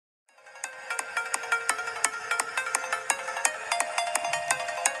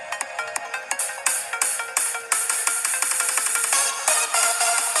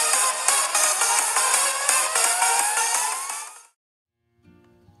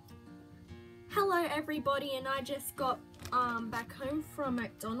Hello everybody, and I just got back home from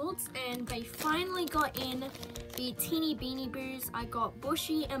McDonald's and they finally got in the Teenie Beanie Boos. I got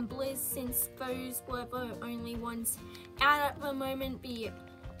Bushy and Blizz since those were the only ones out at the moment. The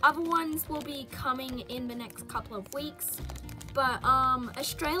other ones will be coming in the next couple of weeks. But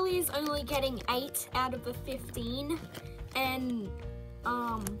Australia is only getting 8 out of the 15, and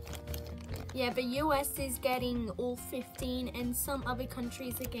yeah, the US is getting all 15, and some other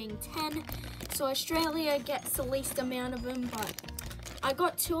countries are getting 10. So Australia gets the least amount of them, but I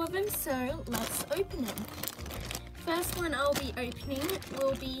got 2 of them, so let's open them. First one I'll be opening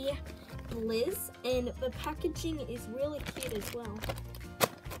will be Blizz, and the packaging is really cute as well.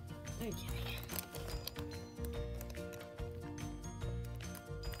 Okay.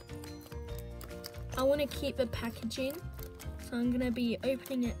 I want to keep the packaging, so I'm going to be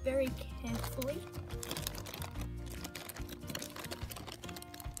opening it very carefully.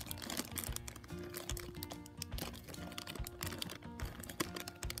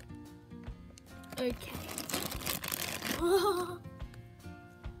 Okay. Oh.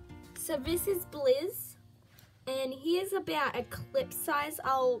 So this is Blizz, and here's about a clip size.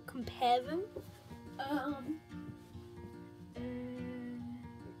 I'll compare them.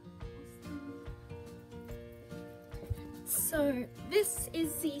 So this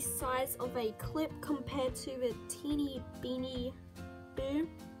is the size of a clip compared to the Teenie Beanie Boo.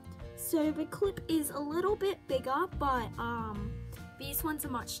 So the clip is a little bit bigger, but these ones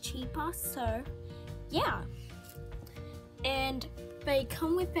are much cheaper, so yeah. And they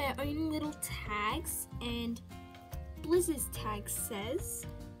come with their own little tags, and Blizz's tag says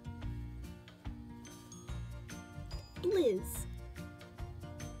Blizz,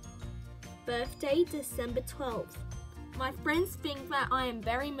 birthday December 12th. My friends think that I am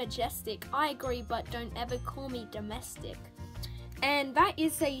very majestic. I agree, but don't ever call me domestic. And that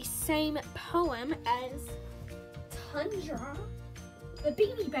is the same poem as Tundra, the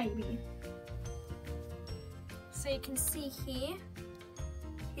Beanie Baby. So you can see here,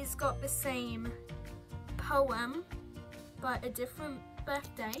 he's got the same poem, but a different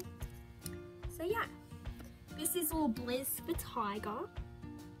birthday. So yeah, this is all Blizz the Tiger.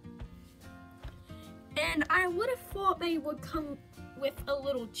 And I would have thought they would come with a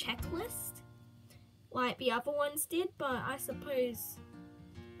little checklist like the other ones did, but I suppose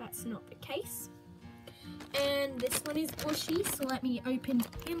that's not the case. And this one is Bushy, so let me open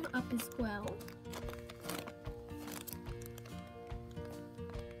him up as well.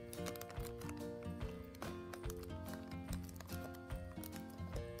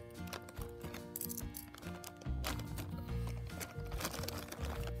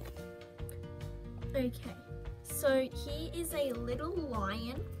 Okay, so he is a little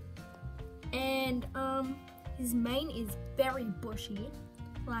lion, and his mane is very bushy,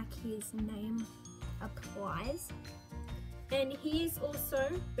 like his name applies. And he is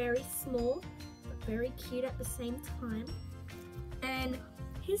also very small, but very cute at the same time. And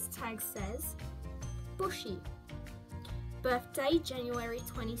his tag says, Bushy, birthday January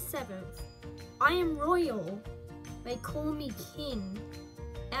 27th. I am royal, they call me king.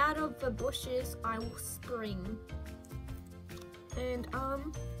 Out of the bushes I will spring. And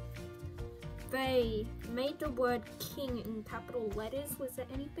they made the word king in capital letters. Was there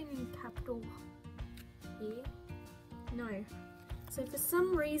anything in capital here? No. So for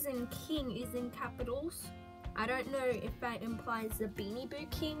some reason king is in capitals. I don't know if that implies the Beanie Boo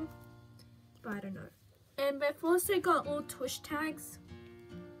King, but I don't know. And they've also got all tush tags.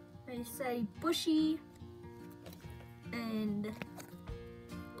 They say Bushy and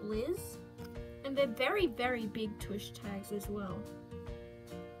Blizz, and they're very, very big tush tags as well.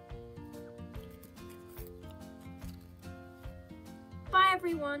 Bye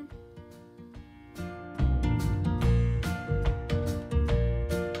everyone!